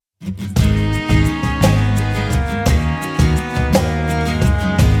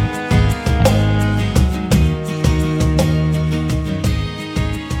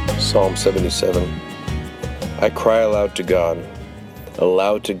Psalm 77. I cry aloud to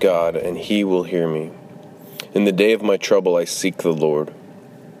God, and he will hear me. In the day of my trouble I seek the Lord.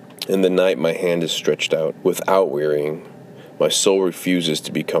 In the night my hand is stretched out, without wearying. My soul refuses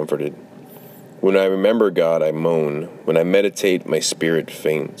to be comforted. When I remember God, I moan. When I meditate, my spirit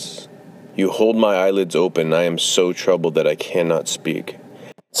faints. You hold my eyelids open. I am so troubled that I cannot speak.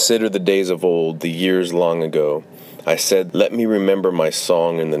 Consider the days of old, the years long ago. I said, let me remember my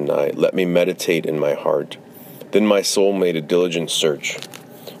song in the night. Let me meditate in my heart. Then my soul made a diligent search.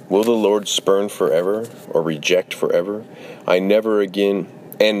 Will the Lord spurn forever, or reject forever? Never again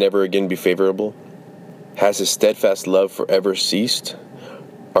be favorable? Has his steadfast love forever ceased?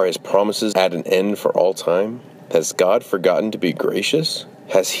 Are his promises at an end for all time? Has God forgotten to be gracious?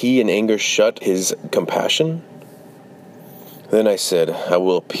 Has he in anger shut his compassion? Then I said, I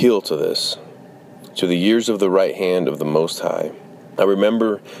will appeal to this, to the years of the right hand of the Most High. I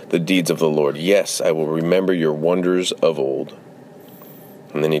remember the deeds of the Lord. Yes, I will remember your wonders of old.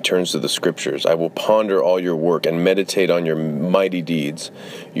 And then he turns to the scriptures. I will ponder all your work and meditate on your mighty deeds.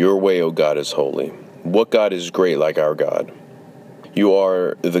 Your way, O God, is holy. What God is great like our God? You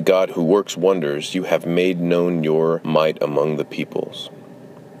are the God who works wonders. You have made known your might among the peoples.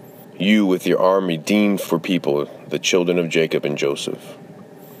 You with your arm redeemed for people, the children of Jacob and Joseph.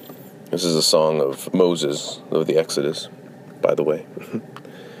 This is a song of Moses of the Exodus, by the way.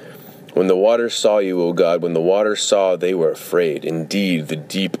 When the waters saw you, O God, when the waters saw, they were afraid. Indeed, the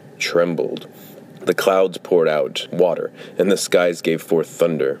deep trembled. The clouds poured out water, and the skies gave forth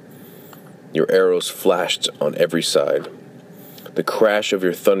thunder. Your arrows flashed on every side. The crash of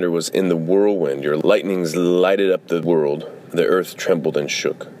your thunder was in the whirlwind. Your lightnings lighted up the world. The earth trembled and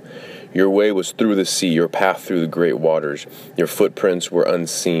shook. Your way was through the sea, your path through the great waters. Your footprints were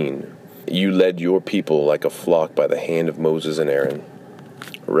unseen. You led your people like a flock by the hand of Moses and Aaron.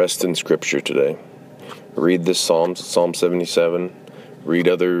 Rest in Scripture today. Read this Psalm 77. Read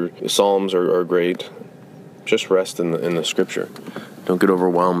other Psalms are great. Just rest in the Scripture. Don't get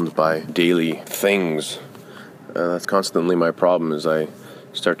overwhelmed by daily things. That's constantly my problem, is I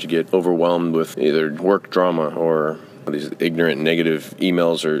start to get overwhelmed with either work drama or these ignorant negative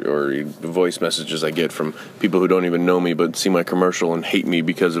emails or voice messages I get from people who don't even know me but see my commercial and hate me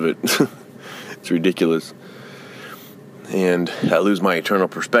because of it. It's ridiculous. And I lose my eternal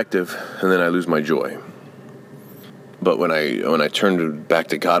perspective, and then I lose my joy. But when I turn back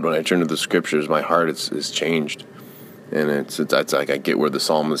to God, when I turn to the Scriptures, my heart is changed. And it's like I get where the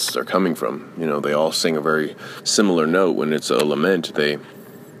psalmists are coming from. You know, they all sing a very similar note. When it's a lament, they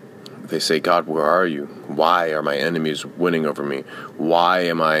say, God, where are you? Why are my enemies winning over me? Why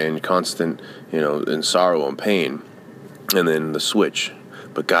am I in constant, in sorrow and pain? And then the switch.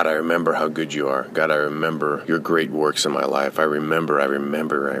 But God, I remember how good you are. God, I remember your great works in my life. I remember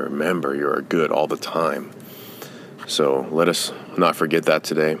you are good all the time. So let us not forget that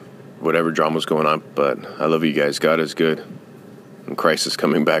today. Whatever drama's going on, but I love you guys. God is good, and Christ is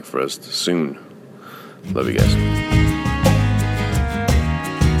coming back for us soon. Love you guys.